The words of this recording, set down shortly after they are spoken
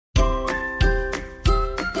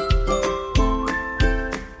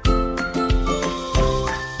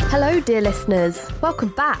Hello, dear listeners.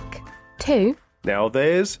 Welcome back to... Now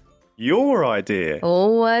there's your idea.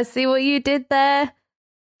 Oh, I see what you did there.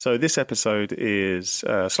 So this episode is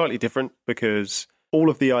slightly different because all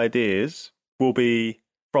of the ideas will be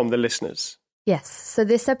from the listeners. Yes, so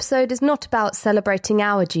this episode is not about celebrating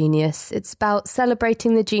our genius. It's about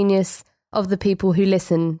celebrating the genius of the people who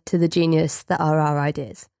listen to the genius that are our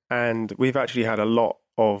ideas. And we've actually had a lot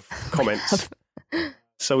of comments,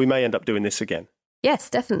 so we may end up doing this again.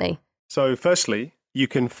 Yes, definitely. So firstly, you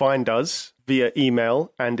can find us via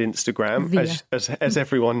email and Instagram, as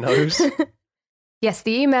everyone knows. Yes,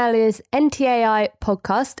 the email is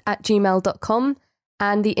ntaipodcast@gmail.com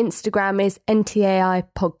and the Instagram is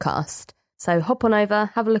ntaipodcast. So hop on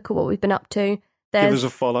over, have a look at what we've been up to. Give us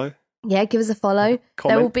a follow. Yeah, give us a follow.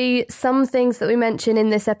 Comment. There will be some things that we mention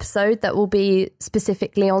in this episode that will be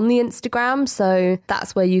specifically on the Instagram, so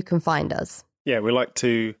that's where you can find us. Yeah, we like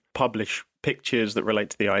to publish pictures that relate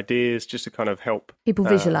to the ideas just to kind of help people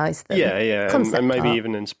visualise them. Yeah, and maybe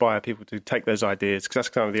even inspire people to take those ideas, because that's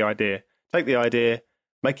kind of the idea. Take the idea,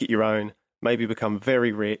 make it your own, maybe become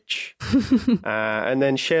very rich, and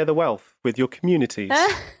then share the wealth with your communities.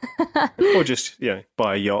 Or just,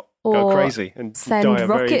 buy a yacht, go crazy, and send die a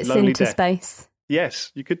very rockets lonely into death. Space.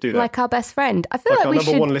 Yes, you could do that. Like our best friend. I feel like our we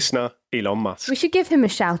number should... one listener, Elon Musk. We should give him a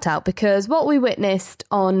shout out because what we witnessed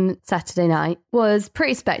on Saturday night was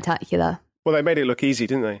pretty spectacular. Well, they made it look easy,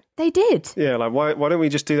 didn't they? They did. Yeah, like why don't we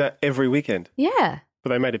just do that every weekend? Yeah. But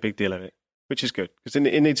they made a big deal of it, which is good, because it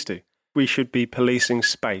needs to. We should be policing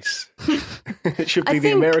space. It should be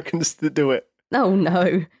the Americans that do it. Oh,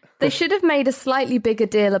 no. They should have made a slightly bigger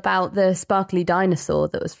deal about the sparkly dinosaur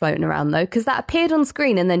that was floating around, though, because that appeared on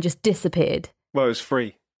screen and then just disappeared. Well, it was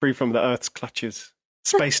free from the Earth's clutches.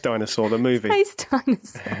 Space Dinosaur, the movie. Space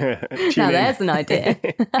Dinosaur. Now there's an idea.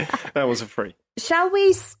 That was a free. Shall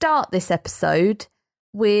we start this episode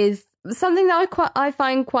with something that I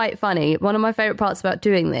find quite funny? One of my favourite parts about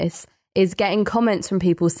doing this is getting comments from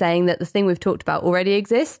people saying that the thing we've talked about already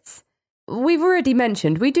exists. We've already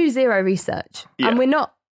mentioned we do zero research, and we're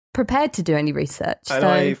not prepared to do any research. And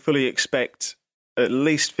I fully expect at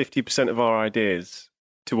least 50% of our ideas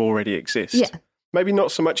to already exist. Yeah. Maybe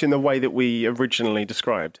not so much in the way that we originally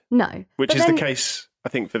described. No. Which is the case, I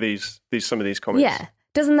think, for some of these comments. Yeah.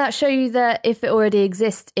 Doesn't that show you that if it already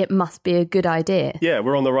exists, it must be a good idea? Yeah,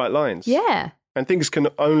 we're on the right lines. Yeah. And things can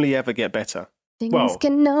only ever get better. Things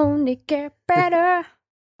can only get better.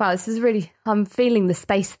 Wow, this is really... I'm feeling the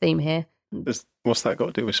space theme here. What's that got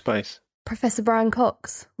to do with space? Professor Brian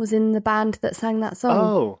Cox was in the band that sang that song.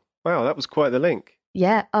 Oh, wow, that was quite the link.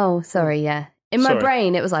 Yeah. Oh, sorry, yeah. In my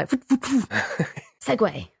brain, it was like...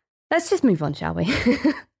 Segue. Let's just move on, shall we?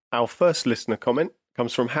 Our first listener comment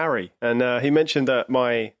comes from Harry, and he mentioned that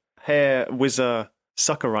my hair whizzer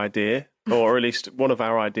sucker idea, or at least one of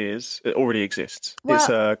our ideas, it already exists. Well, it's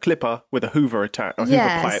a clipper with a Hoover attached.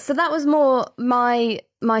 Yeah, Hoover pipe. So that was more my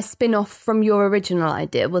spin-off from your original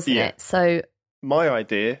idea, wasn't it? So my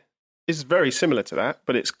idea is very similar to that,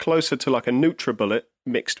 but it's closer to like a NutriBullet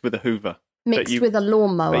mixed with a Hoover. Mixed with a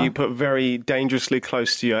lawnmower. That you put very dangerously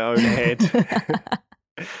close to your own head.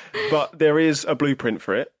 But there is a blueprint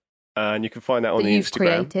for it, and you can find that on the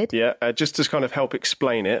Instagram. Created. Yeah, just to kind of help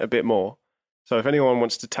explain it a bit more. So if anyone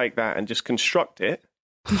wants to take that and just construct it,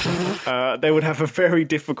 they would have a very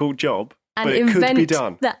difficult job, and but it could be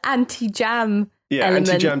done. The anti-jam element.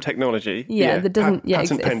 Anti-jam technology. That doesn't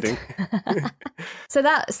patent exist. pending.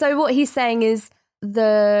 So what he's saying is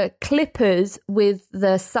the clippers with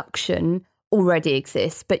the suction already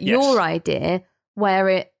exist, but your idea where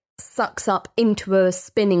it sucks up into a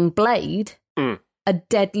spinning blade, a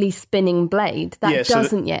deadly spinning blade, that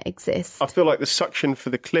doesn't yet exist. I feel like the suction for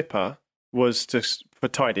the clipper was just for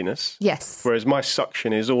tidiness. Yes. Whereas my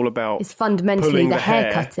suction is all about... It's fundamentally pulling the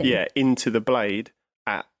hair cutting. Yeah, into the blade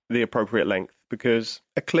at the appropriate length. Because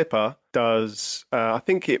a clipper does... I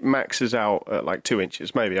think it maxes out at like 2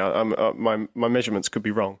 inches, maybe. My measurements could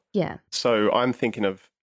be wrong. Yeah. So I'm thinking of,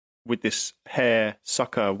 with this hair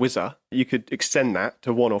sucker whizzer, you could extend that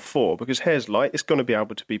to 1 or 4, because hair's light, it's going to be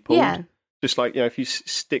able to be pulled. Yeah. Just like, if you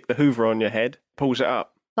stick the Hoover on your head, pulls it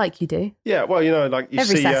up. Like you do. Yeah, well, like you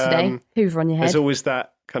every see... Saturday, Hoover on your head. There's always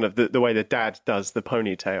that kind of the way the dad does the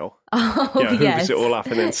ponytail. Oh, Hoovers it all up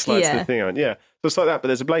and then slides the thing on. Yeah, so it's like that, but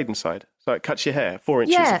there's a blade inside. So it cuts your hair 4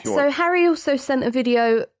 inches if you want. So Harry also sent a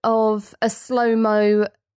video of a slow-mo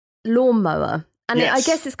lawnmower. And I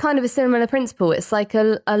guess it's kind of a similar principle. It's like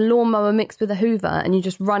a lawnmower mixed with a Hoover, and you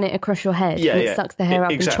just run it across your head, and it sucks the hair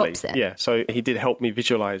up and chops it. Yeah, so he did help me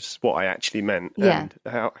visualise what I actually meant, and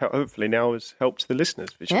how hopefully now has helped the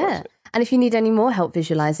listeners visualise it. And if you need any more help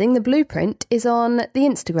visualizing, the blueprint is on the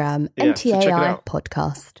Instagram, Yeah, so check it NTAI out.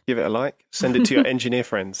 podcast. Give it a like. Send it to your engineer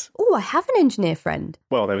friends. Oh, I have an engineer friend.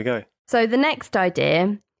 Well, there we go. So the next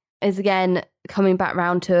idea is, again, coming back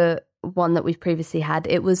round to one that we've previously had.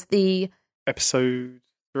 It was the... Episode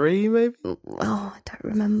 3, maybe? Oh, I don't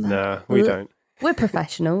remember. Nah, we don't. We're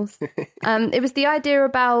professionals. It was the idea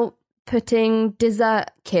about putting dessert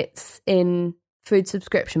kits in food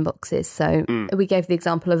subscription boxes. So we gave the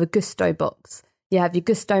example of a Gusto box. You have your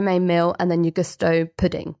Gusto main meal and then your Gusto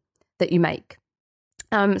pudding that you make.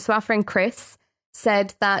 So our friend Chris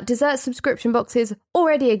said that dessert subscription boxes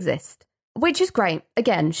already exist, which is great.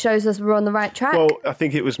 Again, shows us we're on the right track. Well, I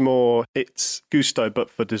think it was more, it's Gusto, but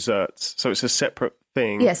for desserts. So it's a separate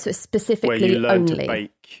thing. Yes, so it's specifically where you learn only to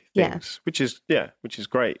bake things, which is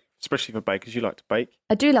great, especially for bakers. You like to bake.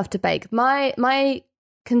 I do love to bake. My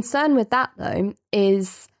concern with that, though,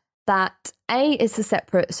 is that A, it's a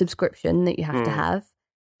separate subscription that you have to have.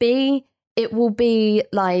 B, it will be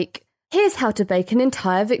like, here's how to bake an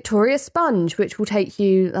entire Victoria sponge, which will take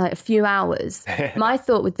you like a few hours. My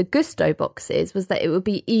thought with the Gusto boxes was that it would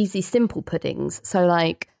be easy, simple puddings. So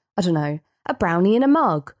like, I don't know, a brownie in a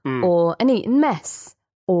mug or an Eton mess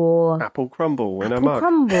or... Apple crumble in a apple mug.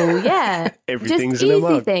 crumble, yeah. Everything's just in a easy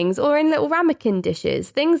mug. things, or in little ramekin dishes,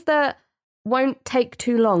 things that won't take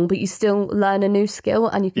too long, but you still learn a new skill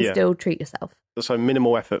and you can still treat yourself. So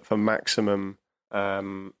minimal effort for maximum...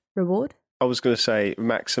 Reward? I was going to say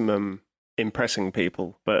maximum impressing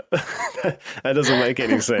people, but that doesn't make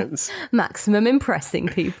any sense. Maximum impressing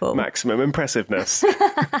people. Maximum impressiveness.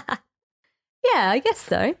 Yeah, I guess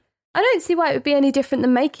so. I don't see why it would be any different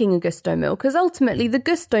than making a Gusto meal, because ultimately the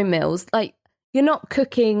Gusto meals, like, you're not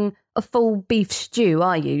cooking a full beef stew,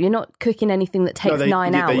 are you? You're not cooking anything that takes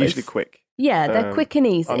 9 hours. They're usually quick. Yeah, they're quick and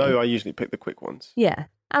easy. I know I usually pick the quick ones. Yeah.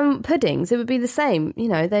 And puddings, it would be the same. You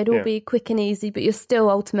know, they'd all be quick and easy, but you're still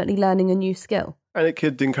ultimately learning a new skill. And it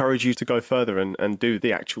could encourage you to go further and do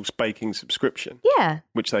the actual baking subscription. Yeah.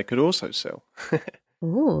 Which they could also sell.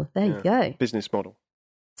 Oh, there you go. Business model.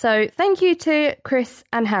 So thank you to Chris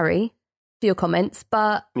and Harry for your comments,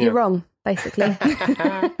 but you're wrong, basically.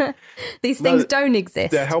 These things don't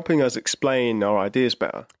exist. They're helping us explain our ideas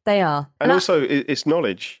better. They are. And also, it's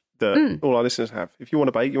knowledge that all our listeners have. If you want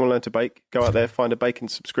to bake, you want to learn to bake, go out there, find a baking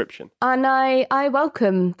subscription. And I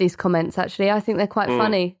welcome these comments, actually. I think they're quite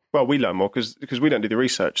funny. Well, we learn more because we don't do the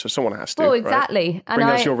research, so someone has to. Well, exactly. Right? Bring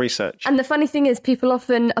us your research. And the funny thing is, people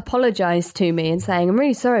often apologise to me and saying, I'm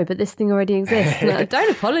really sorry, but this thing already exists. Like,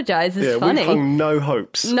 don't apologise, it's funny. We've hung no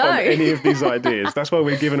hopes on any of these ideas. That's why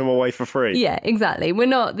we're giving them away for free. Yeah, exactly.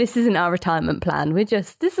 This isn't our retirement plan.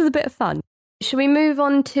 This is a bit of fun. Should we move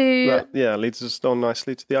on to... leads us on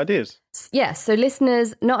nicely to the ideas. Yeah, so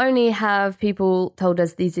listeners, not only have people told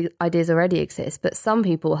us these ideas already exist, but some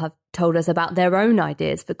people have told us about their own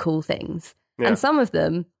ideas for cool things. Yeah. And some of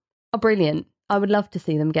them are brilliant. I would love to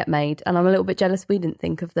see them get made, and I'm a little bit jealous we didn't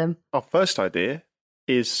think of them. Our first idea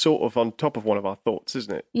is sort of on top of one of our thoughts,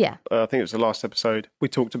 isn't it? Yeah. I think it was the last episode. We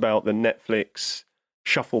talked about the Netflix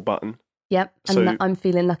shuffle button. Yep, and the I'm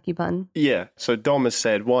feeling lucky button. Yeah, so Dom has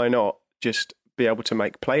said, why not just be able to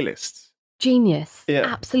make playlists? Genius. Yeah.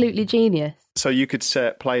 Absolutely genius. So you could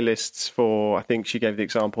set playlists for, I think she gave the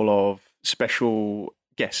example of special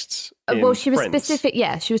guests. Well, she was Friends. specific.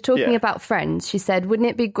 Yeah, she was talking about Friends. She said, wouldn't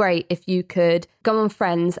it be great if you could go on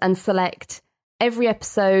Friends and select every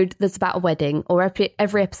episode that's about a wedding or every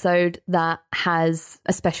episode that has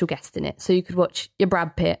a special guest in it. So you could watch your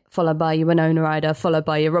Brad Pitt, followed by your Winona Ryder, followed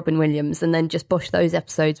by your Robin Williams, and then just bosh those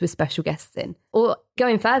episodes with special guests in. Or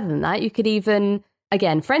going further than that, you could even...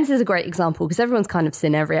 Again, Friends is a great example because everyone's kind of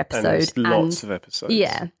seen every episode. And there's lots of episodes.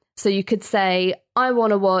 Yeah. So you could say, I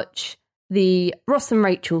want to watch the Ross and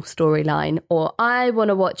Rachel storyline, or I want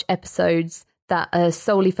to watch episodes that are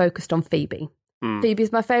solely focused on Phoebe.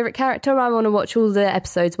 Phoebe's my favourite character. I want to watch all the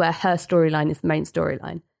episodes where her storyline is the main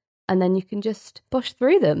storyline. And then you can just bosh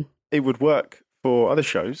through them. It would work for other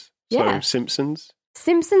shows. Yeah. So Simpsons.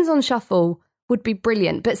 Simpsons on Shuffle would be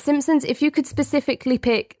brilliant. But Simpsons, if you could specifically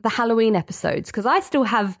pick the Halloween episodes, because I still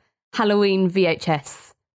have Halloween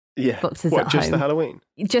VHS boxes at home. Just the Halloween?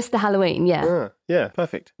 Just the Halloween, yeah. Yeah,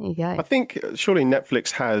 perfect. There you go. I think surely Netflix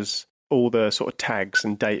has all the sort of tags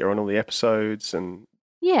and data on all the episodes, and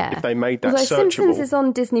if they made that searchable. Simpsons is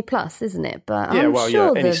on Disney Plus, isn't it? But I'm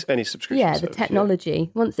sure any subscription the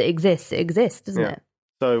technology, once it exists, doesn't it?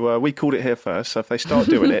 So we called it here first, so if they start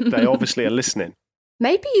doing it, they obviously are listening.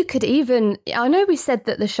 Maybe you could even... I know we said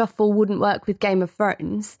that the shuffle wouldn't work with Game of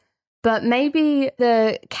Thrones, But maybe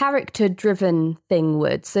the character-driven thing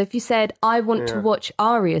would. So if you said, I want to watch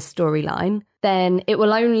Arya's storyline, then it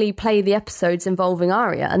will only play the episodes involving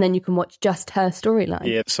Arya, and then you can watch just her storyline.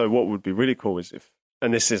 Yeah, so what would be really cool is if,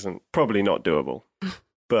 and this isn't probably not doable,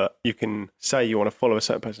 but you can say you want to follow a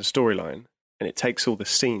certain person's storyline, and it takes all the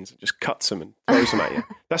scenes and just cuts them and throws them at you.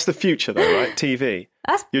 That's the future, though, right? TV.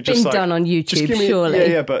 That's been done on YouTube,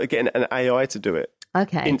 surely. Yeah, but getting an AI to do it.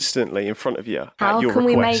 Okay. Instantly in front of you. How your can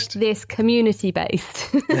we make request. this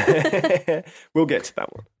community-based? We'll get to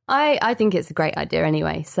that one. I think it's a great idea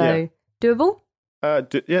anyway. So, doable?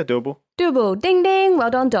 Doable. Doable. Ding, ding.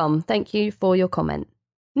 Well done, Dom. Thank you for your comment.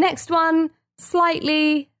 Next one,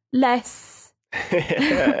 slightly less...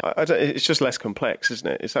 It's just less complex, isn't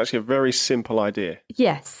it? It's actually a very simple idea.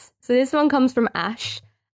 Yes. So this one comes from Ash,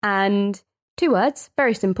 and 2 words,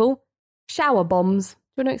 very simple, shower bombs.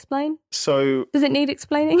 Do you want to explain? So... Does it need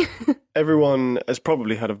explaining? Everyone has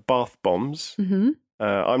probably heard of bath bombs. Mm-hmm.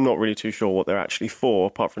 I'm not really too sure what they're actually for,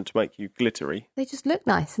 apart from to make you glittery. They just look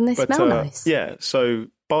nice and they smell nice. Yeah, so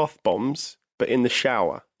bath bombs, but in the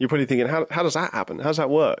shower. You're probably thinking, how does that happen? How does that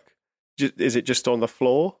work? Is it just on the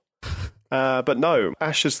floor? But no,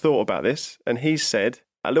 Ash has thought about this, and he's said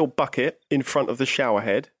a little bucket in front of the shower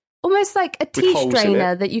head. Almost like a tea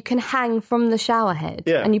strainer that you can hang from the shower head.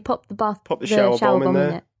 Yeah. And you pop the shower bomb in there,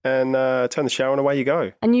 in it. and turn the shower, and away you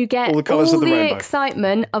go. And you get all the colours of the rainbow.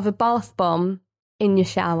 Excitement of a bath bomb in your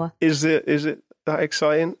shower. Is it that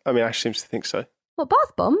exciting? I mean, Ash seems to think so. What,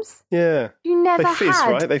 bath bombs? Yeah. You never They fizz,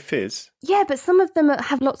 had. right? They fizz. Yeah, but some of them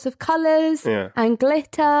have lots of colours and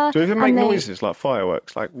glitter. Do you even make noises like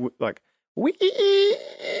fireworks? Like wee?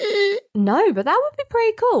 No, but that would be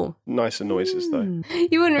pretty cool. Nicer noises, though.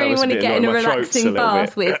 You wouldn't really want to get in a relaxing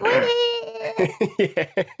bath with... Yeah.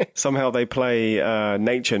 Somehow they play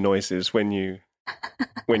nature noises when you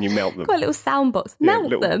melt them. Got a little sound box.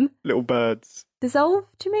 Melt them? Little birds. Dissolve,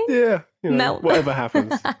 do you mean? Yeah. Melt. Whatever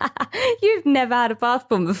happens. You've never had a bath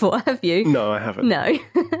bomb before, have you? No, I haven't. No.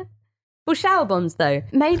 Well, shower bombs, though.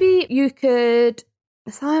 Maybe you could...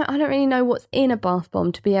 So I don't really know what's in a bath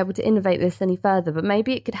bomb to be able to innovate this any further, but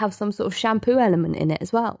maybe it could have some sort of shampoo element in it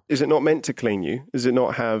as well. Is it not meant to clean you? Does it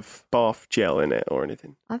not have bath gel in it or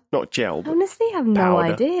anything? Not gel, but honestly, I have no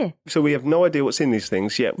idea. So we have no idea what's in these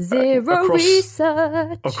things yet. Zero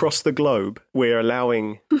research. Across the globe, we're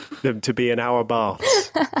allowing them to be in our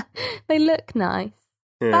baths. They look nice.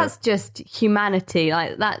 Yeah. That's just humanity.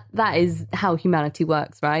 Like that is how humanity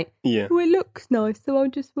works, right? Yeah. Well, it looks nice, so I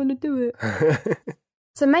just want to do it.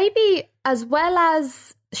 So maybe as well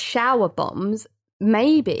as shower bombs,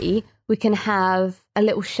 maybe we can have a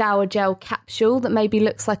little shower gel capsule that maybe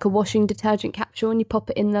looks like a washing detergent capsule, and you pop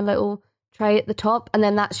it in the little tray at the top, and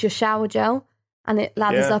then that's your shower gel, and it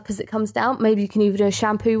lathers up as it comes down. Maybe you can even do a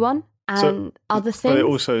shampoo one and other things. But it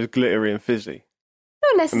also is glittery and fizzy.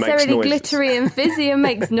 Not necessarily glittery and fizzy and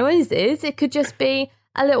makes noises. It could just be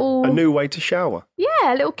a new way to shower.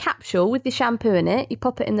 Yeah, a little capsule with the shampoo in it. You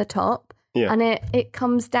pop it in the top. Yeah. And it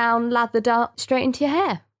comes down, lathered up, straight into your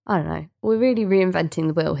hair. I don't know. We're really reinventing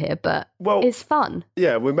the wheel here, but it's fun.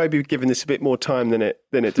 Yeah, we're maybe giving this a bit more time than it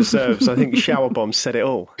deserves. I think shower bombs said it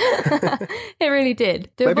all. It really did.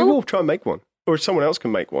 Maybe we'll try and make one. Or someone else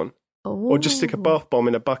can make one. Ooh. Or just stick a bath bomb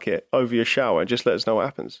in a bucket over your shower and just let us know what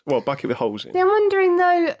happens. Well, a bucket with holes in. I'm wondering,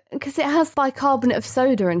 though, because it has bicarbonate of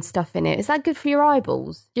soda and stuff in it, is that good for your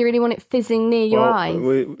eyeballs? Do you really want it fizzing near your eyes?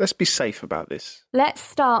 Let's be safe about this. Let's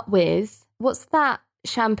start with, what's that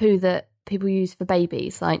shampoo that people use for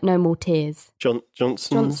babies? Like No More Tears.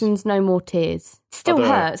 Johnson's No More Tears. Still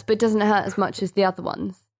hurts, but it doesn't hurt as much as the other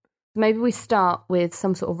ones. Maybe we start with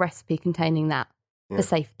some sort of recipe containing that for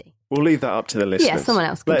safety. We'll leave that up to the listeners. Yeah, someone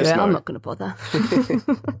else can do it. I'm not going to bother.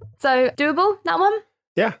 So, doable, that one?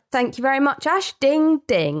 Yeah. Thank you very much, Ash. Ding,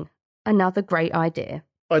 ding. Another great idea.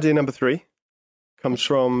 Idea number 3 comes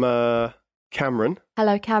from Cameron.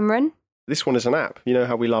 Hello, Cameron. This one is an app. You know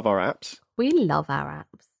how we love our apps? We love our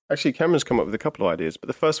apps. Actually, Cameron's come up with a couple of ideas, but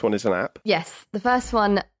the first one is an app. Yes, the first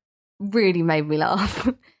one really made me laugh.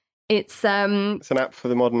 It's an app for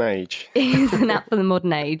the modern age. It's an app for the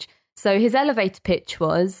modern age. So his elevator pitch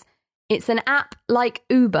was, it's an app like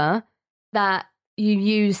Uber that you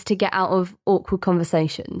use to get out of awkward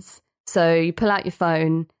conversations. So you pull out your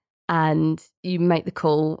phone and you make the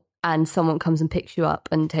call and someone comes and picks you up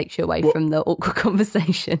and takes you away from the awkward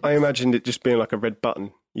conversation. I imagined it just being like a red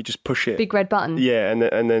button. You just push it. Big red button. Yeah,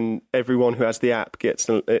 and then everyone who has the app that's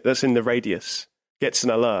in the radius gets an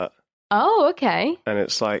alert. Oh, okay. And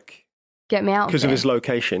it's like... Get me out because of his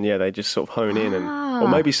location, they just sort of hone in. Or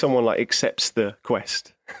maybe someone like accepts the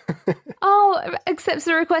quest. Accepts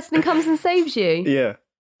the request and comes and saves you. Yeah.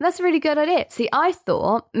 That's a really good idea. See, I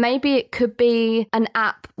thought maybe it could be an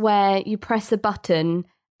app where you press a button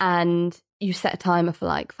and you set a timer for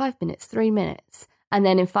like 5 minutes, 3 minutes. And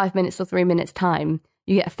then in 5 minutes or 3 minutes time,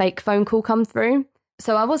 you get a fake phone call come through.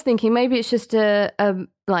 So I was thinking maybe it's just a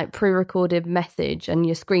like pre-recorded message and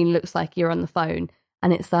your screen looks like you're on the phone.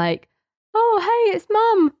 And it's like, oh, hey, it's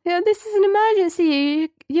Mum. This is an emergency.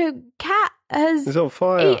 Your cat has on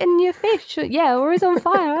fire. eaten your fish. Yeah, or is on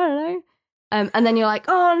fire. I don't know. And then you're like,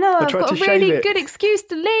 oh, no, I've got a really good excuse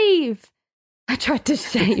to leave. I tried to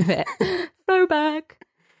shave it. Throwback.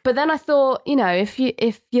 But then I thought,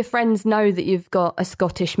 if your friends know that you've got a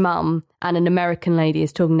Scottish mum and an American lady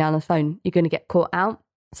is talking down the phone, you're going to get caught out.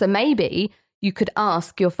 So maybe you could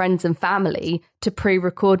ask your friends and family to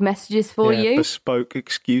pre-record messages for you. Bespoke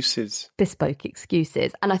excuses.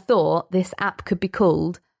 And I thought this app could be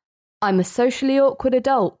called I'm a socially awkward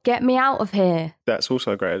adult. Get me out of here. That's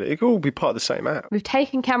also a great idea. It could all be part of the same app. We've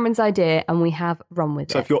taken Cameron's idea and we have run with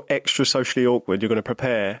it. So if you're extra socially awkward, you're going to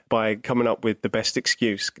prepare by coming up with the best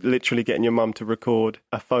excuse, literally getting your mum to record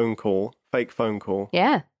a phone call, fake phone call.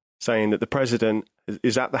 Yeah. Saying that the president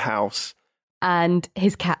is at the house. And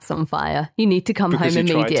his cat's on fire. You need to come home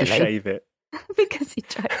immediately. Because he tried to shave it. Because he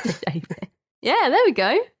tried to shave it. Yeah, there we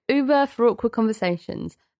go. Uber for awkward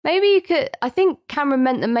conversations. Maybe you could, I think Cameron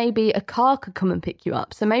meant that maybe a car could come and pick you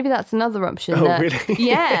up. So maybe that's another option. Oh, really?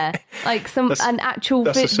 Yeah, like an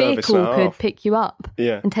actual vehicle could pick you up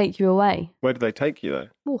and take you away. Where do they take you, though?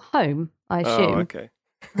 Well, home, I assume. Oh, okay.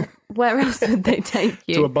 Where else would they take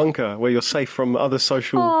you? To a bunker where you're safe from other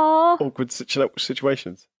social awkward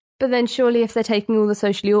situations. But then surely if they're taking all the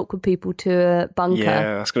socially awkward people to a bunker...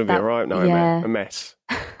 Yeah, that's going to be a right nightmare. A mess.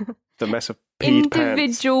 The mess of peed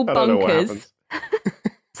individual pants. bunkers.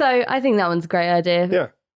 So I think that one's a great idea. Yeah.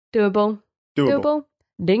 Doable.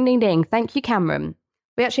 Ding, ding, ding. Thank you, Cameron.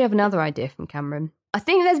 We actually have another idea from Cameron. I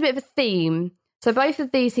think there's a bit of a theme. So both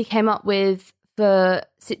of these he came up with for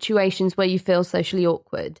situations where you feel socially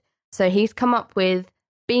awkward. So he's come up with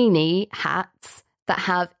beanie hats that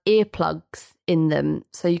have earplugs in them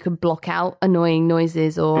so you can block out annoying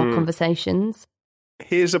noises or conversations.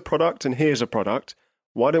 Here's a product and here's a product.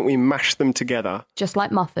 Why don't we mash them together? Just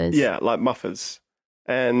like muffers. Yeah, like muffers.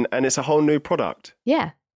 And it's a whole new product.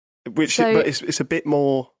 Yeah. But it's a bit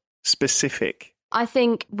more specific. I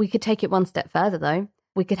think we could take it one step further, though.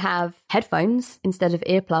 We could have headphones instead of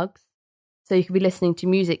earplugs. So you could be listening to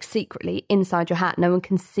music secretly inside your hat. No one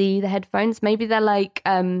can see the headphones. Maybe they're like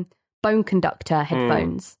bone conductor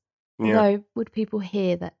headphones. Yeah. So would people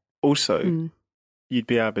hear that? Also, you'd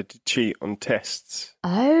be able to cheat on tests.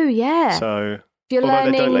 Oh, yeah. So, they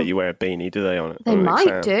don't let you wear a beanie, do they, on it? They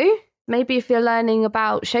might do. Maybe if you're learning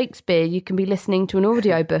about Shakespeare, you can be listening to an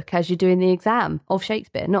audiobook as you're doing the exam of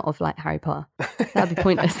Shakespeare, not of like Harry Potter. That'd be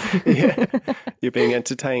pointless. Yeah. You're being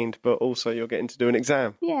entertained, but also you're getting to do an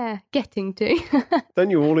exam. Yeah, getting to. Don't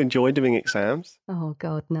you all enjoy doing exams? Oh,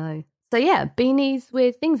 God, no. So, yeah, beanies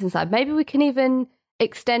with things inside. Maybe we can even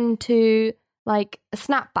extend to like a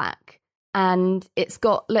snapback and it's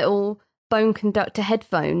got little bone conductor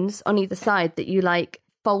headphones on either side that you like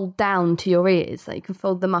fold down to your ears. Like you can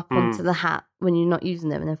fold them up onto the hat when you're not using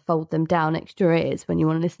them and then fold them down next to your ears when you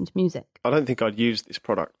want to listen to music. I don't think I'd use this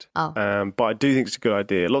product. Oh. But I do think it's a good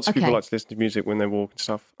idea. Lots of people like to listen to music when they walk and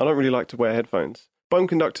stuff. I don't really like to wear headphones. Bone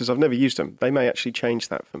conductors, I've never used them. They may actually change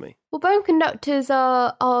that for me. Well, bone conductors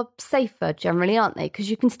are safer generally, aren't they?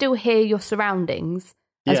 Because you can still hear your surroundings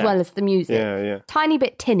as well as the music. Yeah. Tiny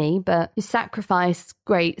bit tinny, but you sacrifice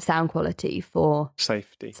great sound quality for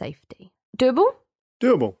safety. Doable?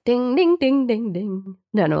 Doable. Ding, ding, ding, ding, ding.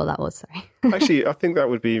 Don't know what that was, sorry. Actually, I think that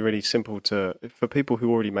would be really simple for people who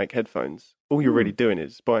already make headphones. All you're really doing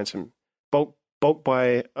is buying some, bulk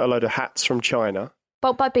buy a load of hats from China.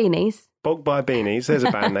 Bulk buy beanies. Bulk buy beanies, there's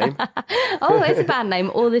a band name. Oh, it's a band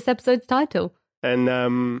name, or this episode's title. And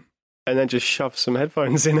then just shove some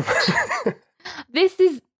headphones in them. This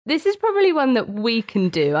is probably one that we can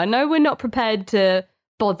do. I know we're not prepared to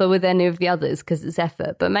bother with any of the others because it's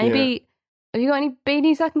effort, but maybe... Have you got any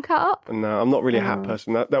beanies I can cut up? No, I'm not really a hat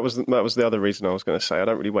person. That was the other reason I was going to say. I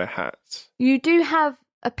don't really wear hats. You do have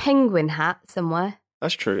a penguin hat somewhere.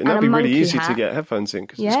 That's true. And that'd be really easy to get headphones in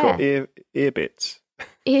because it's got ear bits.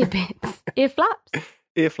 Ear bits? Ear flaps?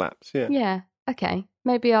 Ear flaps, yeah. Yeah, okay.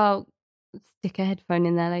 Maybe I'll stick a headphone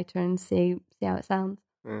in there later and see how it sounds.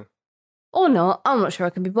 Yeah. Or not. I'm not sure I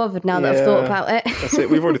can be bothered now that I've thought about it. That's it.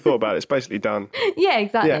 We've already thought about it. It's basically done. Yeah,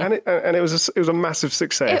 exactly. Yeah, and it was a massive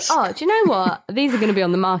success. Do you know what? These are going to be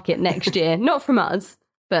on the market next year. Not from us,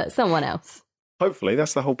 but someone else. Hopefully.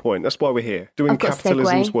 That's the whole point. That's why we're here. Doing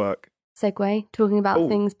capitalism's work. Segue. Talking about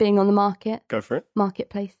things being on the market. Go for it.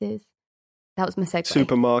 Marketplaces. That was my segue.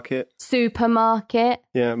 Supermarket.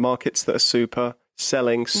 Yeah, markets that are super,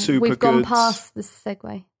 selling super goods. We've gone past the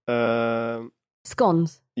segue.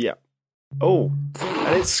 Scones. Yeah. Oh,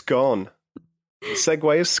 and it's scone.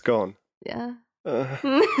 Segue is scone. Yeah.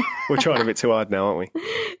 We're trying a bit too hard now, aren't we?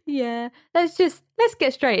 Yeah. Let's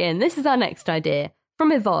get straight in. This is our next idea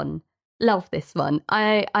from Yvonne. Love this one.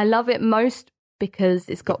 I love it most because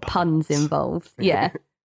it's got puns involved. Yeah.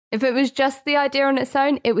 If it was just the idea on its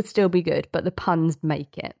own, it would still be good, but the puns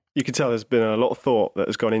make it. You can tell there's been a lot of thought that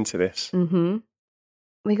has gone into this. Mm-hmm.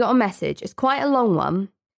 We got a message. It's quite a long one.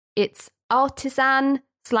 It's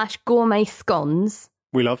artisan/gourmet scones.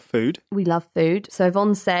 We love food. We love food. So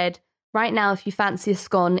Yvonne said, right now, if you fancy a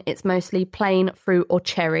scone, it's mostly plain fruit or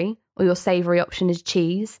cherry, or your savoury option is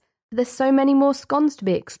cheese. But there's so many more scones to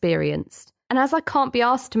be experienced. And as I can't be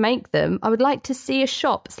asked to make them, I would like to see a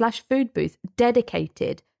shop/food booth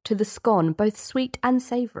dedicated to the scone, both sweet and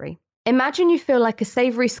savoury. Imagine you feel like a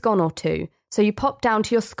savoury scone or two, so you pop down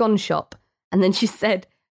to your scone shop. And then she said,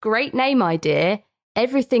 great name idea.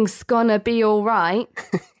 Everything's gonna be all right.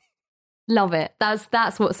 Love it.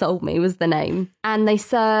 That's what sold me, was the name. And they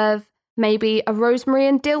serve maybe a rosemary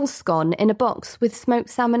and dill scone in a box with smoked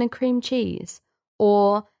salmon and cream cheese.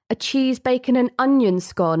 Or a cheese, bacon and onion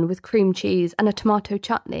scone with cream cheese and a tomato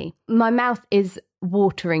chutney. My mouth is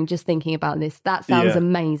watering just thinking about this. That sounds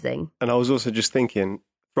amazing. And I was also just thinking,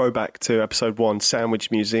 throwback to episode 1,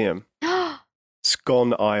 Sandwich Museum.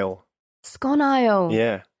 Scone aisle. Scone aisle.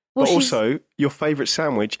 Yeah. Well, but also, your favourite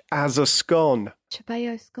sandwich as a scone.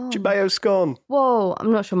 Ciabatta scone. Ciabatta scone. Whoa,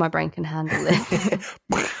 I'm not sure my brain can handle this.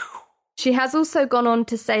 She has also gone on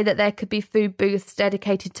to say that there could be food booths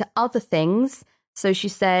dedicated to other things. So she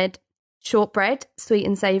said shortbread, sweet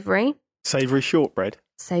and savoury. Savoury shortbread?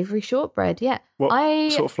 Savoury shortbread, yeah. What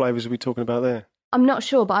sort of flavours are we talking about there? I'm not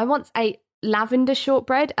sure, but I once ate lavender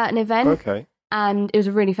shortbread at an event. Okay. And it was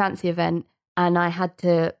a really fancy event. And I had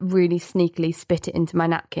to really sneakily spit it into my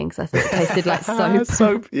napkin because I thought it tasted like soap.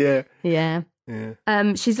 Soap, yeah. Yeah.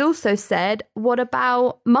 She's also said, what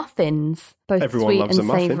about muffins? Both Everyone sweet loves and a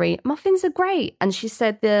muffin. savoury. Muffins are great. And she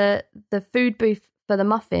said the food booth for the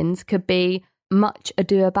muffins could be Much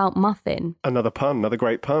Ado About Muffin. Another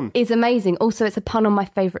great pun. It's amazing. Also, it's a pun on my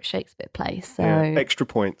favourite Shakespeare play. So extra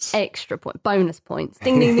points. Bonus points.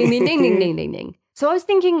 Ding, ding, ding, ding, ding, ding, ding, ding, ding. So I was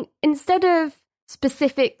thinking, instead of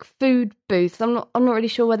specific food booths, I'm not really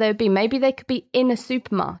sure where they would be. Maybe they could be in a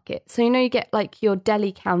supermarket. So, you get like your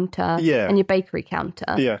deli counter and your bakery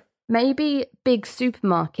counter. Yeah. Maybe big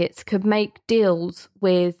supermarkets could make deals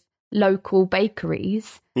with local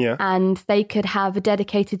bakeries. Yeah. And they could have a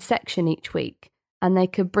dedicated section each week. And they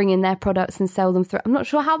could bring in their products and sell them through. I'm not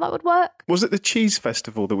sure how that would work. Was it the cheese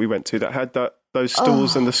festival that we went to that had those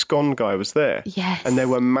stalls and the scone guy was there? Yes. And they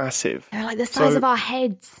were massive. They're like the size of our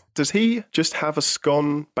heads. Does he just have a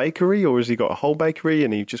scone bakery or has he got a whole bakery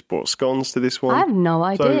and he just brought scones to this one? I have no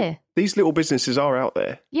idea. So these little businesses are out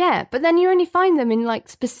there. Yeah, but then you only find them in like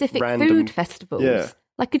specific food festivals. Yeah.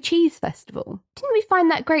 Like a cheese festival. Didn't we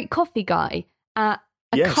find that great coffee guy at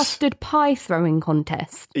a custard pie throwing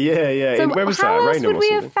contest? Yeah. So where was that? How else would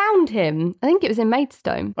we have found him? I think it was in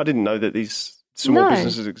Maidstone. I didn't know that these small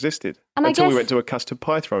businesses existed until we went to a custard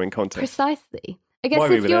pie throwing contest. Precisely. I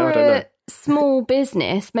guess if you're a small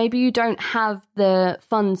business, maybe you don't have the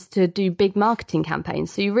funds to do big marketing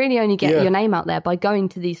campaigns. So you really only get your name out there by going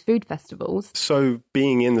to these food festivals. So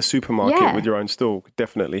being in the supermarket with your own stall could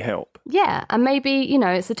definitely help. Yeah. And maybe,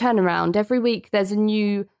 it's a turnaround. Every week there's a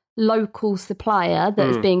new local supplier that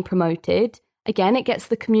is being promoted. Again, it gets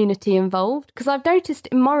the community involved. Because I've noticed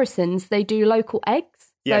in Morrison's, they do local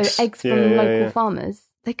eggs. Yes. So eggs from local farmers.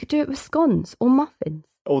 They could do it with scones or muffins.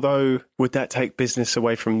 Although, would that take business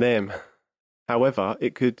away from them? However,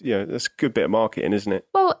 it could, that's a good bit of marketing, isn't it?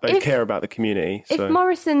 Well, they care about the community. So. If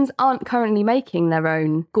Morrison's aren't currently making their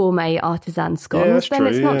own gourmet artisan scones, then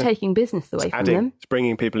it's not taking business away from them. It's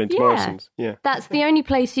bringing people into Morrison's. Yeah. That's the only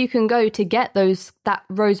place you can go to get that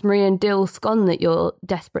rosemary and dill scone that you're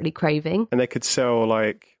desperately craving. And they could sell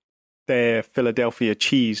like their Philadelphia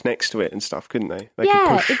cheese next to it and stuff, couldn't they?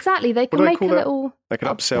 Exactly. They could make a little... They could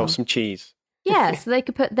upsell some cheese. Yeah, so they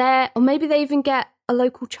could put or maybe they even get a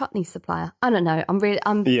local chutney supplier. I don't know.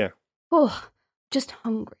 Just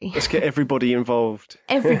hungry. Let's get everybody involved.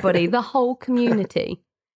 Everybody, the whole community.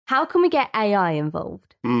 How can we get AI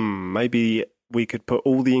involved? Maybe we could put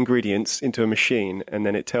all the ingredients into a machine and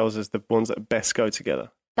then it tells us the ones that best go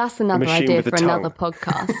together. That's another idea for another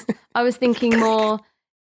podcast. I was thinking more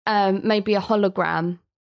maybe a hologram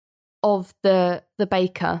of the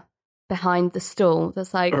baker behind the stall.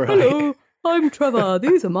 That's like, hello. I'm Trevor.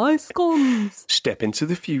 These are my scones. Step into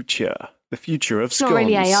the future. The future of It's scones. not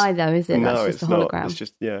really AI though, is it? No, That's just it's a hologram. not. It's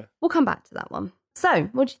just, yeah. We'll come back to that one. So,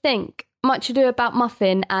 what do you think? Much ado about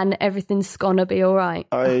muffin and everything's gonna be all right.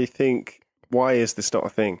 I think, why is this not a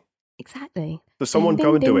thing? Exactly. Does someone ding,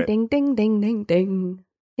 go and ding, do it? Ding, ding, ding, ding, ding.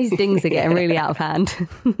 These dings are getting really out of hand.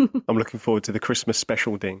 I'm looking forward to the Christmas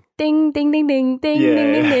special ding. Ding, ding, ding, ding, ding, Yeah,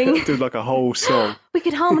 ding, ding, ding. do like a whole song. We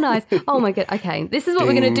could harmonise. Oh my god. Okay, this is what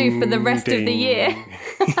we're going to do for the rest of the year.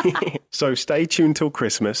 So stay tuned till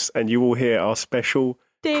Christmas and you will hear our special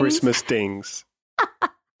Dings. Christmas dings.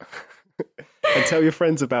 And tell your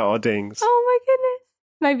friends about our dings. Oh my goodness.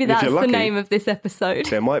 Maybe And if that's you're the lucky, name of this episode.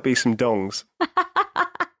 There might be some dongs.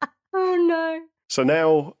 Oh no. So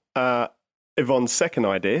now, Yvonne's second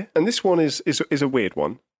idea, and this one is a weird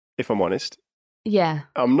one, if I'm honest. Yeah.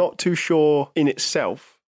 I'm not too sure in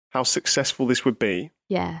itself how successful this would be,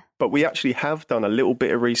 Yeah. but we actually have done a little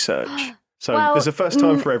bit of research. So Well, there's a first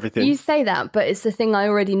time for everything. You say that, but it's the thing I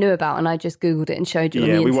already knew about and I just Googled it and showed you on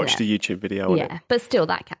Yeah, the we internet. watched a YouTube video on it. Yeah, but still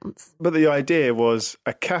that counts. But the idea was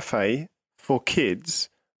a cafe for kids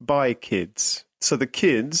by kids. So the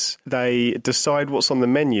kids, they decide what's on the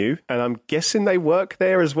menu, and I'm guessing they work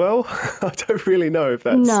there as well. I don't really know if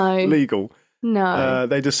that's legal. No.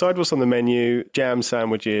 They decide what's on the menu: jam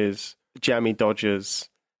sandwiches, jammy Dodgers,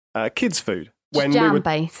 kids' food. Just jam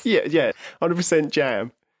based. Yeah, 100%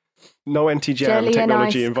 jam. No anti-jam Jelly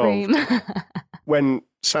technology and ice involved. cream. When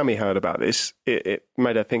Sammy heard about this, it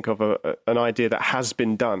made her think of an idea that has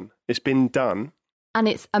been done. It's been done. And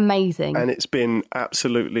it's amazing. And it's been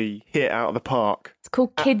absolutely hit out of the park. It's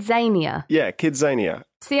called Kidzania. Yeah, Kidzania.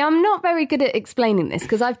 See, I'm not very good at explaining this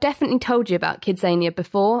because I've definitely told you about Kidzania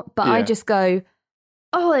before, but I Yeah. just go,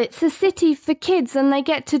 oh, it's a city for kids and they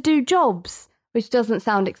get to do jobs, which doesn't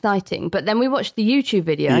sound exciting. But then we watched the YouTube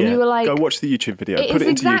video and you were like, go watch the YouTube video. it Put is it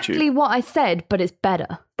into exactly YouTube. what I said, but it's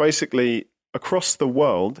better. Basically, across the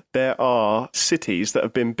world, there are cities that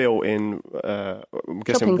have been built in, I'm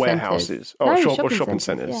guessing, Shopping warehouses centres. or shopping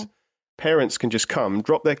centres. Yeah. Parents can just come,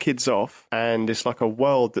 drop their kids off, and it's like a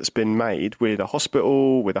world that's been made with a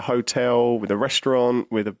hospital, with a hotel, with a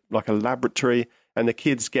restaurant, with like a laboratory, and the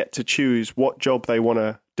kids get to choose what job they want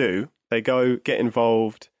to do. They go, get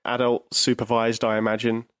involved, adult supervised, I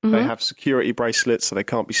imagine. Mm-hmm. They have security bracelets so they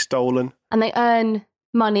can't be stolen. And they earn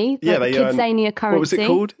money, Yeah, like they earn- Kidzania currency. What was it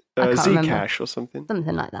called? I can't remember. Zcash or something.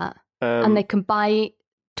 Something like that. Um, And they can buy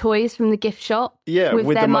toys from the gift shop. yeah, with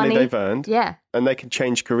their the money they've earned. Yeah. And they can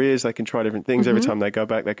change careers. They can try different things. Every Mhm. time they go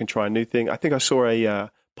back, they can try a new thing. I think I saw a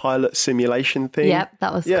pilot simulation thing. Yep,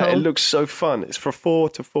 that was Yeah, cool. it looks so fun. It's for 4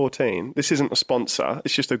 to 14. This isn't a sponsor.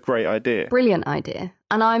 It's just a great idea. Brilliant idea.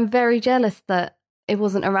 And I'm very jealous that it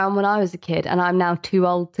wasn't around when I was a kid and I'm now too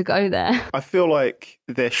old to go there. I feel like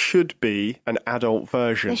there should be an adult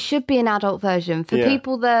version. There should be an adult version for Yeah.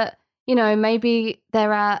 people that, you know, maybe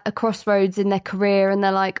they're at a crossroads in their career and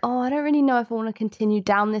they're like, oh, I don't really know if I want to continue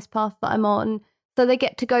down this path that I'm on. So they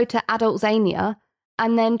get to go to Adultzania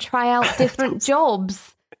and then try out different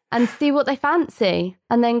jobs and see what they fancy.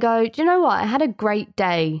 And then go, do you know what? I had a great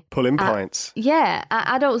day. Pulling pints. Yeah,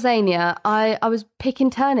 at Adultzania, I was picking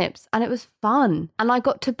turnips and it was fun. And I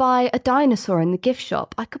got to buy a dinosaur in the gift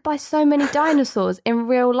shop. I could buy so many dinosaurs in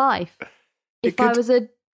real life if I was a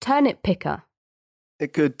turnip picker.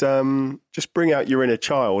 It could just bring out your inner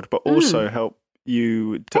child, but also help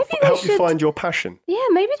you help you find your passion. Yeah,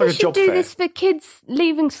 maybe they like a should job do fair. this for kids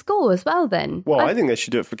leaving school as well then. Well, I think they should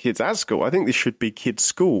do it for kids at school. I think this should be kids'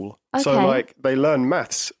 school. So, Okay. like, they learn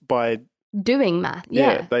maths by doing math,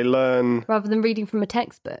 yeah. they learn. Rather than reading from a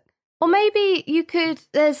textbook. Or maybe you could,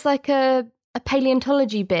 there's like a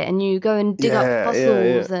paleontology bit and you go and dig up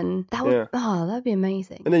fossils and that would, that'd be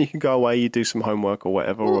amazing. And then you can go away, you do some homework or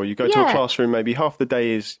whatever, Well, or you go to a yeah. classroom. Maybe half the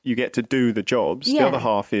day is you get to do the jobs. The Yeah. other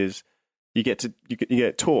half is you get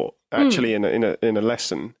taught actually in a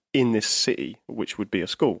lesson in this city, which would be a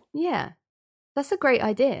school. Yeah, that's a great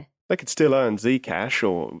idea. They could still earn Zcash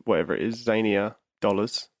or whatever it is, Zania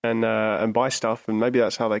dollars, and buy stuff. And maybe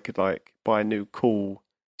that's how they could like buy new cool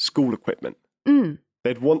school equipment. Mm.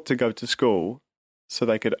 They'd want to go to school so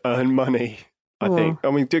they could earn money. I Oh. think. I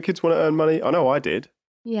mean, do kids want to earn money? I know I did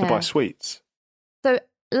Yeah. to buy sweets. So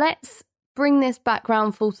let's bring this back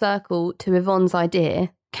round full circle to Yvonne's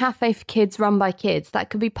idea. Cafe for kids run by kids. That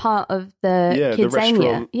could be part of the the Kidzania.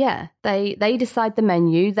 restaurant. Yeah. They decide the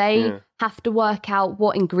menu. They Yeah. have to work out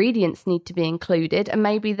what ingredients need to be included. And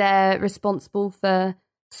maybe they're responsible for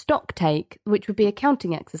stock take, which would be a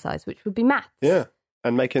counting exercise, which would be maths. Yeah,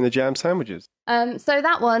 and making the jam sandwiches. So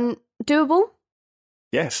that one, doable?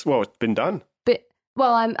 Yes, well, it's been done. But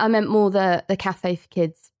well, I meant more the cafe for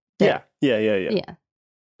kids. bit. Yeah. Yeah.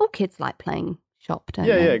 All kids like playing shop, don't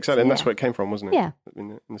Yeah, they? exactly. So, And that's yeah. where it came from, wasn't it? Yeah. In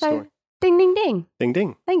the So story. Ding, ding, ding. Ding,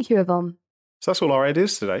 ding. Thank you, Yvonne. So that's all our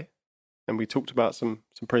ideas today. And we talked about some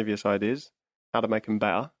previous ideas, how to make them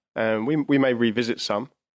better. And we may revisit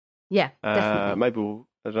some. Yeah, definitely. Maybe we'll,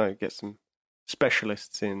 I don't know, get some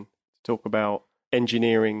specialists in to talk about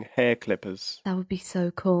engineering hair clippers. That would be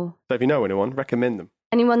so cool. So if you know anyone, recommend them.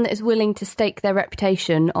 Anyone that is willing to stake their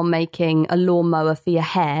reputation on making a lawnmower for your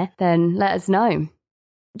hair, then let us know.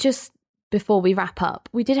 Just before we wrap up,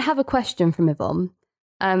 we did have a question from Yvonne.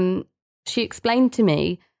 She explained to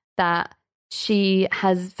me that she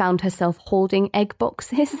has found herself hoarding egg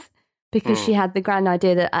boxes because she had the grand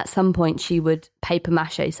idea that at some point she would paper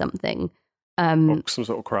mache something. Or some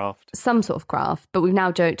sort of craft. Some sort of craft. But we've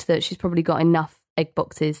now joked that she's probably got enough egg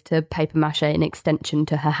boxes to paper mache an extension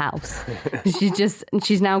to her house.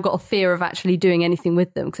 She's now got a fear of actually doing anything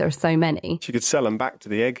with them because there are so many. She could sell them back to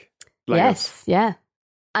the egg layers. Yes, yeah.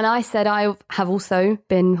 And I said I have also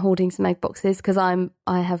been hoarding some egg boxes because I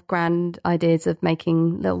have grand ideas of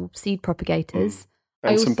making little seed propagators.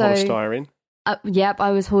 And some polystyrene. Yep,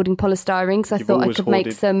 I was hoarding polystyrene because I thought I could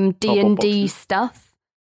make some D&D stuff.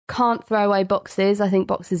 Can't throw away boxes. I think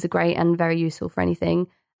boxes are great and very useful for anything.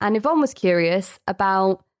 And Yvonne was curious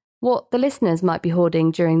about what the listeners might be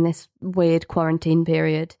hoarding during this weird quarantine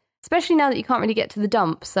period, especially now that you can't really get to the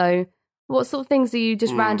dump. So what sort of things are you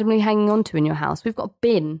just randomly hanging on to in your house? We've got a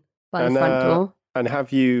bin by the front door. And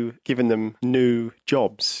have you given them new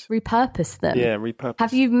jobs? Repurposed them? Yeah, repurposed.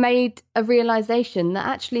 Have you made a realisation that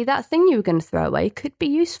actually that thing you were going to throw away could be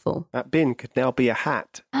useful? That bin could now be a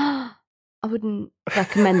hat. I wouldn't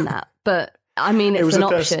recommend that, but I mean, it's an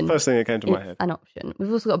option. It was the first thing that came to my head. An option.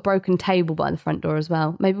 We've also got a broken table by the front door as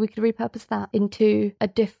well. Maybe we could repurpose that into a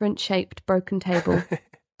different shaped broken table.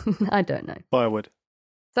 I don't know. Firewood.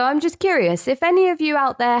 So I'm just curious, if any of you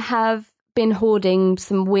out there have been hoarding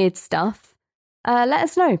some weird stuff, let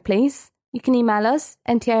us know, please. You can email us,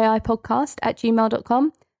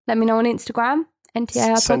 ntaipodcast@gmail.com. Let me know on Instagram,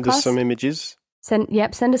 ntaipodcast. Send us some images. Send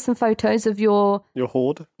us some photos of your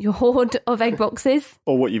hoard. Your hoard of egg boxes.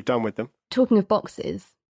 Or what you've done with them. Talking of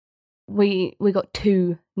boxes, we got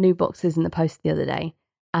 2 new boxes in the post the other day,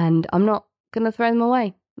 and I'm not going to throw them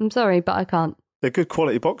away. I'm sorry, but I can't. They're good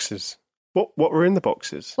quality boxes. What were in the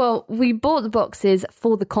boxes? Well, we bought the boxes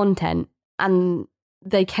for the content, and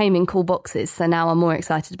they came in cool boxes, so now I'm more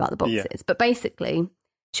excited about the boxes. Yeah. But basically,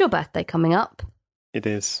 it's your birthday coming up. It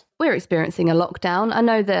is. We're experiencing a lockdown. I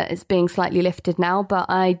know that it's being slightly lifted now, but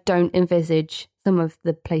I don't envisage some of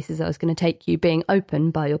the places I was going to take you being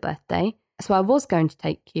open by your birthday. So I was going to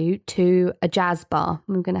take you to a jazz bar.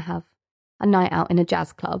 We were going to have a night out in a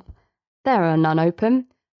jazz club. There are none open.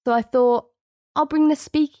 So I thought, I'll bring the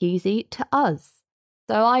speakeasy to us.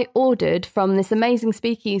 So I ordered from this amazing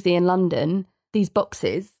speakeasy in London these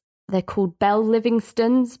boxes. They're called Belle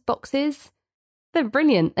Livingston's boxes. They're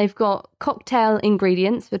brilliant. They've got cocktail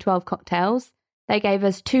ingredients for 12 cocktails. They gave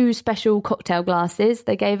us 2 special cocktail glasses.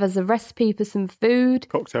 They gave us a recipe for some food.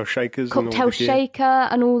 Cocktail shakers. Cocktail shaker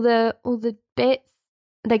and all the bits.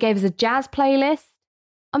 They gave us a jazz playlist.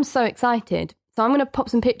 I'm so excited. So I'm going to pop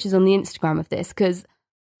some pictures on the Instagram of this because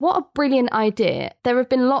what a brilliant idea. There have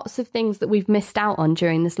been lots of things that we've missed out on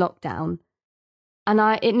during this lockdown. And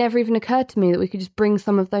it never even occurred to me that we could just bring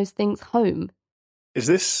some of those things home. Is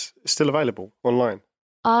this still available online?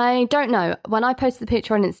 I don't know. When I post the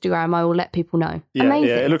picture on Instagram, I will let people know. Yeah, Amazing.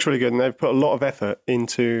 Yeah, it looks really good. And they've put a lot of effort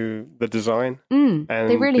into the design. And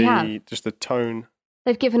they really have. Just the tone.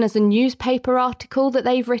 They've given us a newspaper article that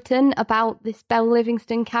they've written about this Belle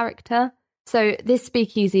Livingston character. So this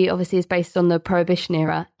speakeasy obviously is based on the Prohibition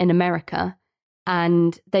era in America.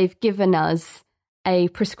 And they've given us a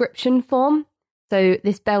prescription form. So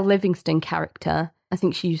this Belle Livingston character, I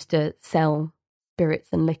think she used to sell spirits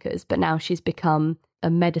and liquors, but now she's become a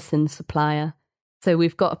medicine supplier. So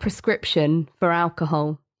we've got a prescription for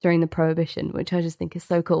alcohol during the Prohibition, which I just think is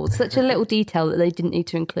so cool. It's such a little detail that they didn't need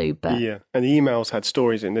to include. But yeah, and the emails had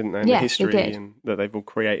stories in, didn't they? And the history and that they've all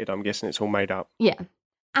created. I'm guessing it's all made up. Yeah.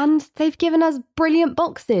 And they've given us brilliant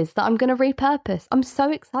boxes that I'm going to repurpose. I'm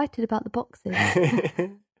so excited about the boxes.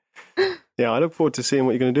 Yeah, I look forward to seeing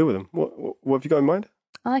what you're going to do with them. What have you got in mind?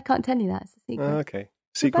 I can't tell you that. It's a secret. Okay.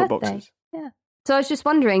 Secret boxes. Yeah. So I was just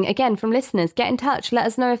wondering, again, from listeners, get in touch. Let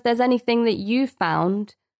us know if there's anything that you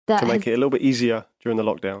found that to make it a little bit easier during the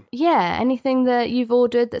lockdown. Yeah, anything that you've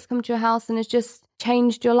ordered that's come to your house and has just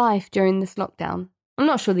changed your life during this lockdown. I'm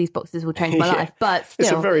not sure these boxes will change my life, but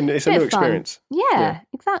still. It's a new experience. Yeah,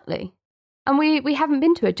 exactly. And we haven't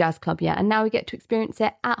been to a jazz club yet, and now we get to experience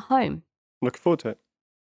it at home. Looking forward to it.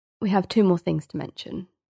 We have 2 more things to mention.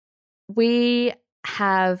 We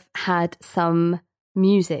have had some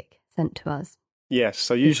music sent to us. Yes.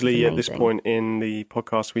 So usually at this amazing. point in the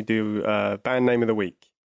podcast, we do band name of the week.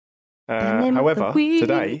 Band name of the However, week.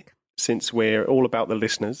 today, since we're all about the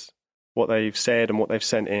listeners, what they've said and what they've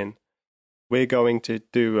sent in, we're going to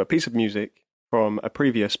do a piece of music from a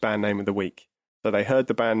previous band name of the week. So they heard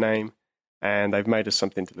the band name and they've made us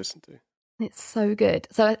something to listen to. It's so good.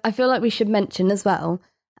 So I feel like we should mention as well,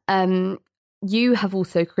 you have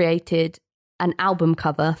also created an album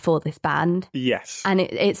cover for this band. Yes. And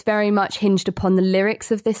it's very much hinged upon the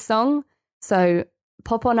lyrics of this song. So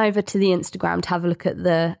pop on over to the Instagram to have a look at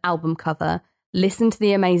the album cover, listen to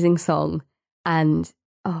the amazing song, and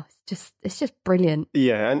it's just brilliant.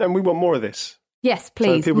 Yeah, and we want more of this. Yes,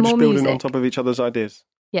 please. So people more just building music on top of each other's ideas.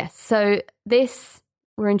 Yes. So this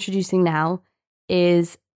we're introducing now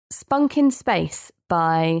is Spunk in Space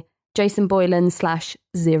by Jason Boylan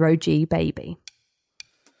 / Zero G Baby.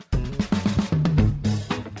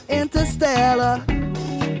 Interstellar,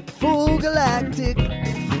 full galactic.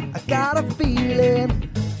 I got a feeling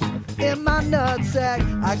in my nutsack.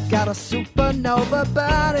 I got a supernova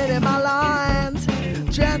burning in my lines.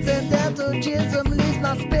 Transcendental jism leads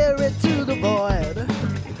my spirit to the void.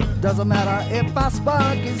 Doesn't matter if I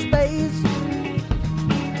spark in space.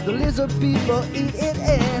 The lizard people eat it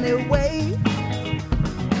anyway.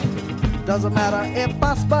 Doesn't matter if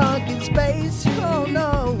I spark in space. Oh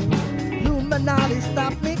no, Illuminati,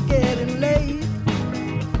 stop me getting late.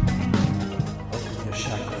 Open your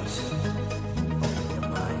chakras, open your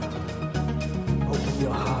mind, open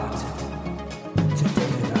your heart to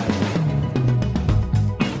David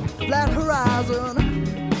Icke. Flat horizon,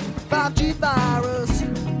 5G virus,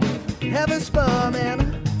 heavy sperming,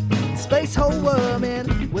 space hole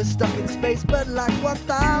worming. We're stuck in space but like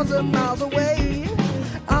 1,000 miles away.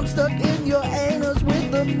 I'm stuck in your anus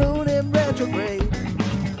with the moon in retrograde.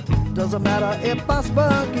 Doesn't matter if I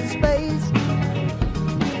spark in space.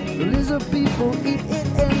 The lizard people eat it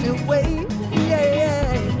anyway.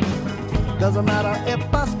 Yeah. Doesn't matter if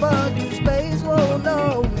I spark in space. Oh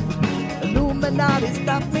no, Illuminati,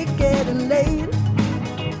 stop me getting late.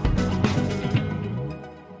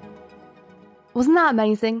 Wasn't that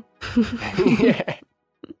amazing? Yeah.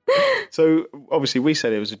 So obviously we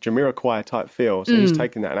said it was a Jamiroquai type feel. So he's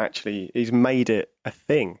taken that and actually he's made it a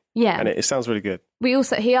thing. Yeah. And it sounds really good.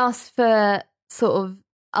 He asked for sort of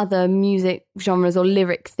other music genres or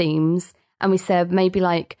lyric themes, and we said maybe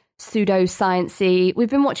like pseudo-sciencey. We've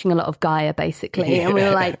been watching a lot of Gaia basically, and we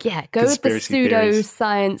were like, yeah, go with the Conspiracy theories.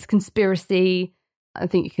 pseudo-science conspiracy. I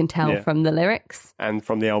think you can tell from the lyrics. And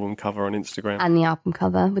from the album cover on Instagram. And the album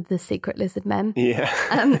cover with the secret lizard men. Yeah.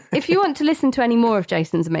 If you want to listen to any more of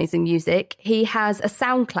Jason's amazing music, he has a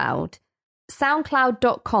SoundCloud.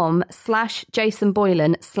 SoundCloud.com /Jason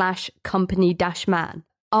Boylan /company-man.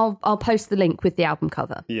 I'll post the link with the album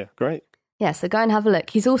cover. Yeah, great. Yeah, so go and have a look.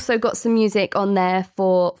 He's also got some music on there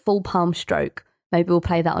for Full Palm Stroke. Maybe we'll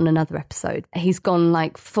play that on another episode. He's gone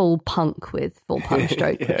like full punk with Full Palm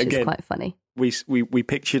Stroke, which is quite funny. We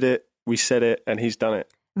pictured it, we said it, and he's done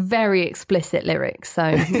it. Very explicit lyrics,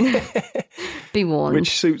 so be warned.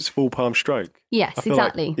 Which suits Full Palm Stroke. Yes,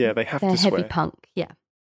 exactly. Like, they have They're to swear. heavy punk, yeah.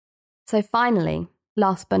 So finally,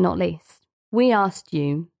 last but not least, we asked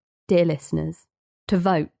you, dear listeners, to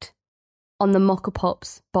vote on the Mocha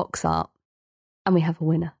Pops box art, and we have a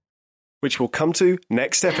winner. Which we'll come to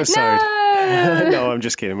next episode. No! No, I'm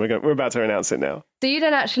just kidding. We're about to announce it now. So you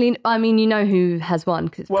don't actually, I mean, you know who has won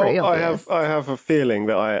because it's pretty obvious. I have a feeling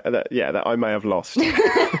that I may have lost.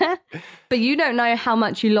 But you don't know how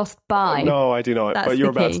much you lost by. No, I do not. That's but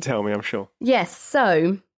you're the about key. to tell me, I'm sure. Yes,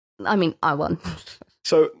 so, I mean, I won.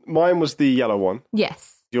 So mine was the yellow one.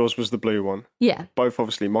 Yes. Yours was the blue one. Yeah. Both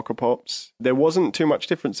obviously Mocha Pops. There wasn't too much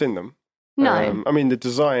difference in them. No. I mean, the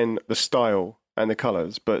design, the style, and the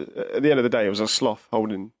colours. But at the end of the day, it was a sloth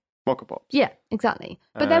holding Mocha Pops. Yeah, exactly.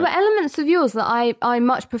 But there were elements of yours that I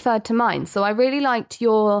much preferred to mine. So I really liked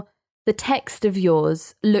the text of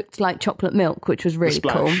yours looked like chocolate milk, which was really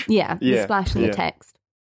cool. Yeah, the splash and the text.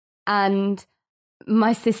 And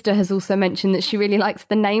my sister has also mentioned that she really likes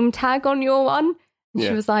the name tag on your one. And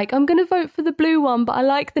she was like, I'm going to vote for the blue one, but I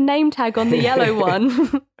like the name tag on the yellow one.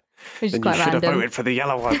 Which is quite you should random. have voted for the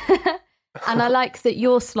yellow one. And I like that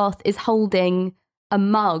your sloth is holding a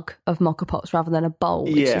mug of Mocha Pops rather than a bowl,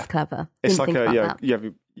 which is clever. It's Didn't like think about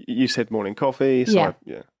that. you said morning coffee. So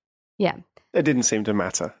Yeah. It didn't seem to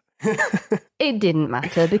matter. It didn't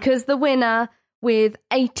matter because the winner with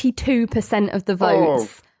 82% of the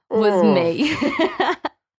votes was me.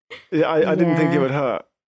 I didn't think it would hurt,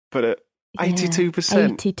 but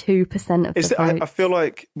 82%. 82% of the votes. I feel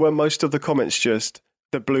like were most of the comments just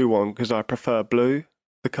the blue one because I prefer blue,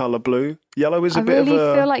 the colour blue. Yellow is a I bit really of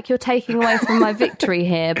a... feel like you're taking away from my victory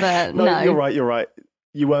here, but no. You're right.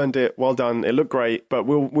 You earned it. Well done. It looked great, but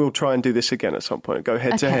we'll try and do this again at some point. Go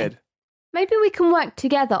head to head. Maybe we can work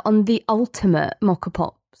together on the ultimate Mocha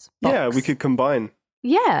Pops box. Yeah, we could combine.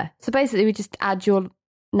 Yeah. So basically we just add your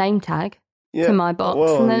name tag to my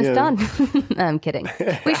box and then it's done. No, I'm kidding.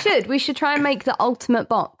 We should try and make the ultimate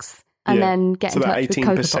box and then get in touch with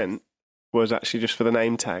Cocoa Pops. 18% was actually just for the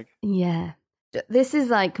name tag. Yeah. This is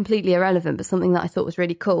like completely irrelevant, but something that I thought was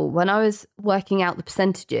really cool. When I was working out the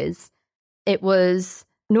percentages, it was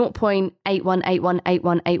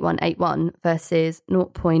 0.8181818181 versus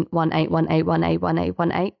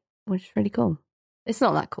 0.1818181818, which is really cool. It's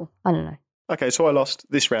not that cool. I don't know. Okay, so I lost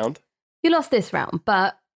this round. You lost this round,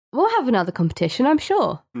 but we'll have another competition, I'm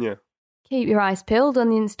sure. Yeah. Keep your eyes peeled on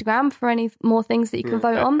the Instagram for any more things that you can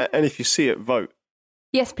vote on. And if you see it, vote.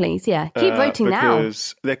 Yes, please. Yeah. Keep voting now.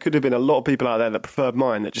 Because there could have been a lot of people out there that preferred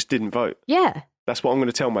mine that just didn't vote. Yeah. That's what I'm going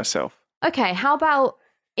to tell myself. Okay, how about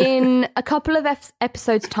in a couple of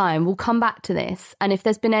episodes' time, we'll come back to this, and if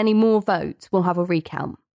there's been any more votes, we'll have a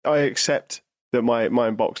recount. I accept that my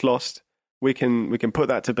inbox lost. We can put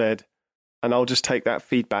that to bed, and I'll just take that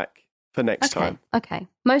feedback for next time. Okay.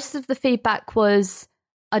 Most of the feedback was,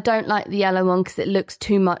 I don't like the yellow one because it looks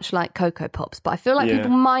too much like Cocoa Pops, but I feel like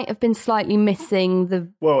people might have been slightly missing the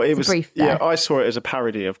brief there. Yeah, I saw it as a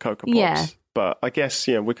parody of Cocoa Pops. Yeah. But I guess,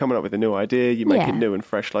 we're coming up with a new idea. You make it new and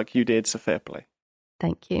fresh like you did, so fair play.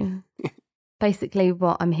 Thank you. Basically,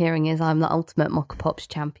 what I'm hearing is I'm the ultimate Mocha Pops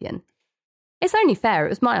champion. It's only fair. It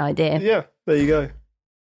was my idea. Yeah, there you go.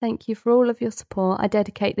 Thank you for all of your support. I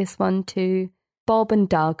dedicate this one to Bob and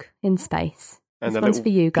Doug in space. And this the one's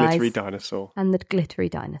little for you guys. glittery dinosaur. And the glittery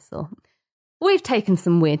dinosaur. We've taken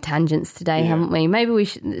some weird tangents today, haven't we? Maybe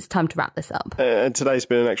it's time to wrap this up. And today's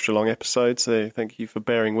been an extra long episode, so thank you for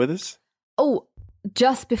bearing with us. Oh,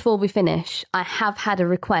 just before we finish, I have had a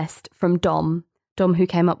request from Dom, who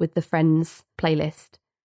came up with the Friends playlist.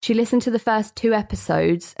 She listened to the first 2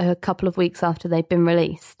 episodes a couple of weeks after they'd been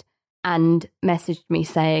released and messaged me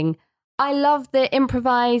saying, I love the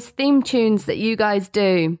improvised theme tunes that you guys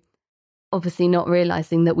do. Obviously not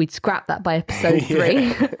realising that we'd scrap that by episode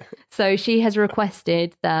 3. So she has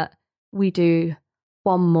requested that we do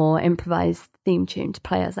one more improvised theme tune to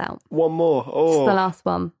play us out. One more? Oh. It's the last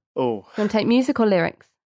one. Oh. You want to take music or lyrics?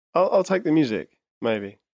 I'll take the music,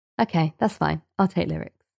 maybe. Okay, that's fine. I'll take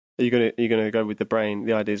lyrics. Are you gonna go with the brain,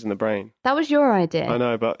 the ideas in the brain? That was your idea. I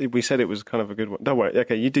know, but we said it was kind of a good one. Don't worry.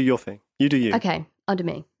 Okay, you do your thing. You do you. Okay, I'll do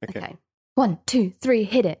me. Okay. 1, 2, 3,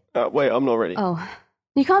 hit it. Wait, I'm not ready. Oh,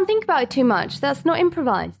 you can't think about it too much. That's not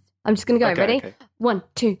improvised. I'm just going to go. Ready? Okay. 1,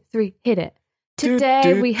 2, 3, hit it.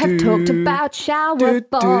 Today we have talked about shower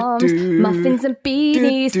bombs, muffins and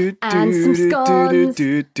beanies, and some scones.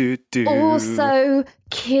 Also,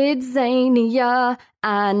 Kidzania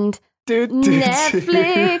and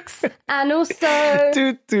Netflix. And also,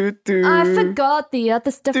 I forgot the other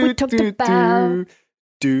stuff we talked about.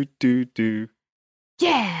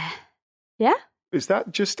 Yeah. Yeah? Is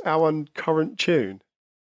that just our current tune?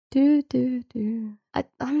 I'm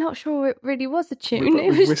not sure it really was a tune. It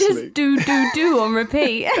was whistling. just do on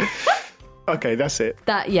repeat. Okay, that's it.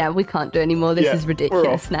 We can't do any more. This is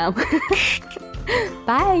ridiculous now.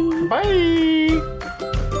 Bye. Bye.